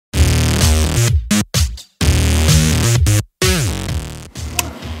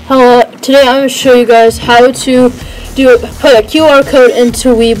Today I'm going to show you guys how to put a QR code into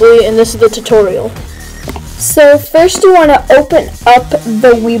Weebly, and this is the tutorial. So first you want to open up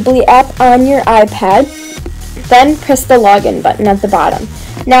the Weebly app on your iPad, then press the login button at the bottom.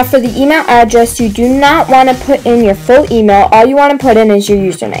 Now for the email address, you do not want to put in your full email. All you want to put in is your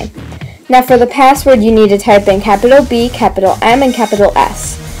username. Now for the password, you need to type in capital B, capital M, and capital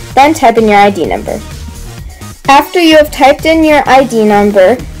S. Then type in your ID number. After you have typed in your ID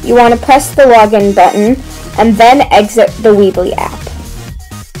number, you want to press the login button and then exit the Weebly app.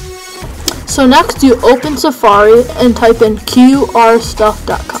 So next you open Safari and type in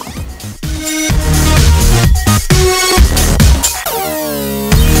qrstuff.com.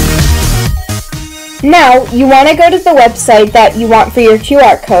 Now you want to go to the website that you want for your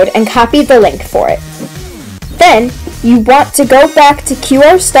QR code and copy the link for it. Then you want to go back to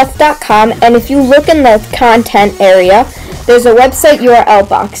qrstuff.com, and if you look in the content area, there's a website URL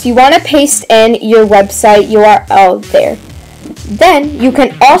box. You want to paste in your website URL there. Then you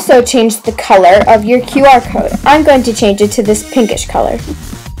can also change the color of your QR code. I'm going to change it to this pinkish color.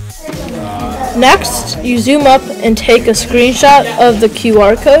 Next, you zoom up and take a screenshot of the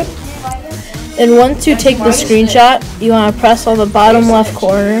QR code. And once you take the screenshot, you want to press on the bottom left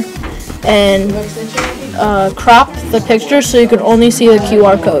corner and crop the picture so you can only see the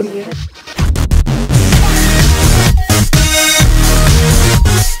QR code.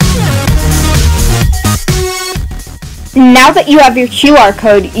 Now that you have your QR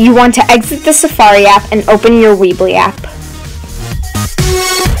code, you want to exit the Safari app and open your Weebly app.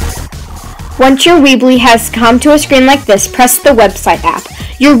 Once your Weebly has come to a screen like this, press the website app.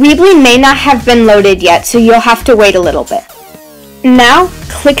 Your Weebly may not have been loaded yet, so you'll have to wait a little bit. Now,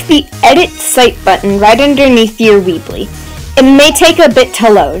 click the Edit Site button right underneath your Weebly. It may take a bit to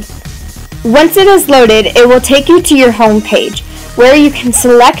load. Once it is loaded, it will take you to your home page, where you can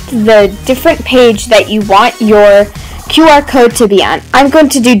select the different page that you want your QR code to be on. I'm going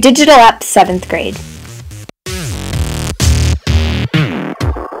to do Digital App 7th grade.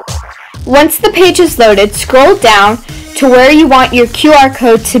 Once the page is loaded, scroll down to where you want your QR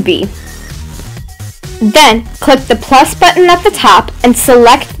code to be. Then, click the plus button at the top and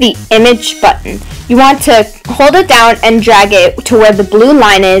select the image button. You want to hold it down and drag it to where the blue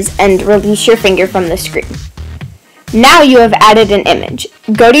line is and release your finger from the screen. Now you have added an image.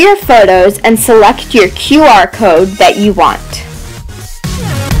 Go to your photos and select your QR code that you want.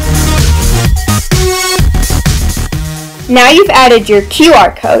 Now you've added your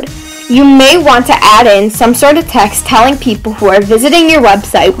QR code. You may want to add in some sort of text telling people who are visiting your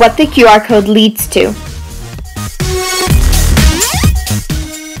website what the QR code leads to.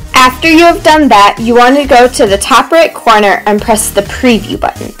 After you have done that, you want to go to the top right corner and press the preview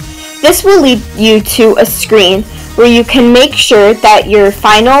button. This will lead you to a screen where you can make sure that your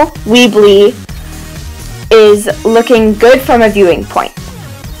final Weebly is looking good from a viewing point.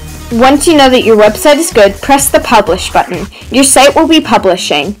 Once you know that your website is good, press the publish button. Your site will be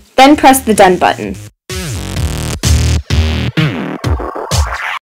publishing. Then press the done button.